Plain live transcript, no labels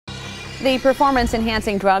The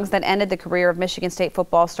performance-enhancing drugs that ended the career of Michigan State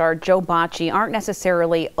football star Joe Bocci aren't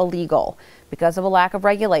necessarily illegal. Because of a lack of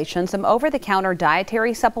regulation, some over-the-counter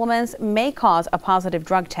dietary supplements may cause a positive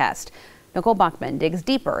drug test. Nicole Buckman digs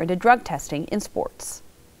deeper into drug testing in sports.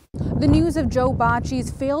 The news of Joe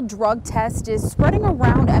Bocci's failed drug test is spreading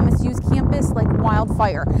around MSU's campus like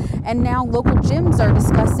wildfire. And now local gyms are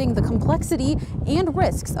discussing the complexity and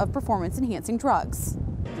risks of performance-enhancing drugs.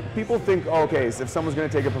 People think, oh, okay, so if someone's going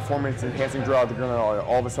to take a performance-enhancing drug, they're going to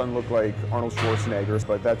all of a sudden look like Arnold Schwarzenegger,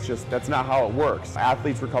 but that's not how it works.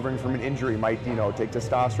 Athletes recovering from an injury might, take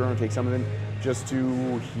testosterone or take some of them just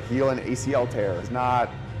to heal an ACL tear. It's not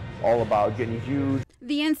all about getting huge.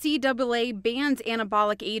 The NCAA bans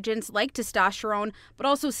anabolic agents like testosterone, but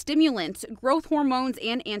also stimulants, growth hormones,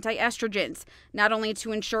 and anti-estrogens, not only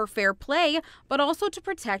to ensure fair play, but also to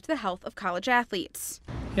protect the health of college athletes.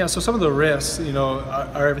 Yeah, so some of the risks,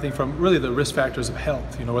 are everything from really the risk factors of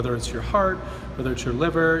health, whether it's your heart, whether it's your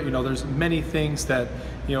liver, there's many things that,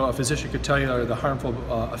 a physician could tell you are the harmful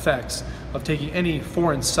effects of taking any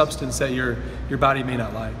foreign substance that your body may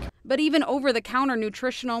not like. But even over-the-counter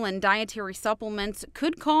nutritional and dietary supplements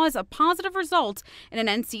could cause a positive result in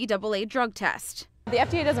an NCAA drug test. The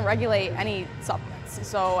FDA doesn't regulate any supplements,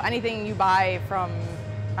 so anything you buy from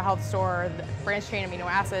a health store, branched-chain amino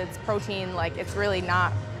acids, protein, it's really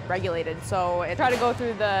not regulated. So I try to go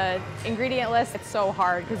through the ingredient list. It's so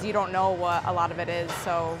hard because you don't know what a lot of it is,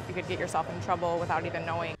 so you could get yourself in trouble without even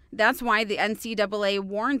knowing. That's why the NCAA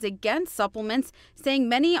warns against supplements, saying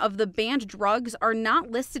many of the banned drugs are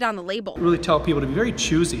not listed on the label. Really tell people to be very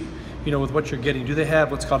choosy, with what you're getting. Do they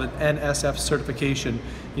have what's called an NSF certification,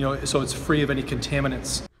 so it's free of any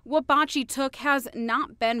contaminants? What Bocci took has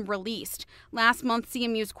not been released. Last month,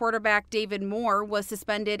 CMU's quarterback David Moore was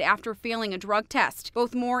suspended after failing a drug test.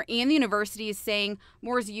 Both Moore and the university is saying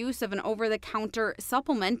Moore's use of an over-the-counter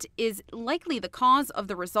supplement is likely the cause of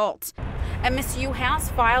the result. MSU has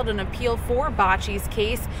filed an appeal for Bocci's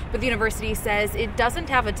case, but the university says it doesn't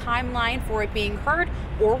have a timeline for it being heard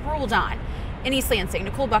or ruled on. In East Lansing,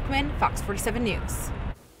 Nicole Buckman, Fox 47 News.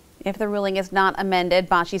 If the ruling is not amended,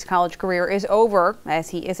 Bocci's college career is over as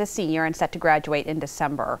he is a senior and set to graduate in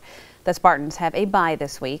December. The Spartans have a bye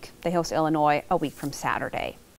this week. They host Illinois a week from Saturday.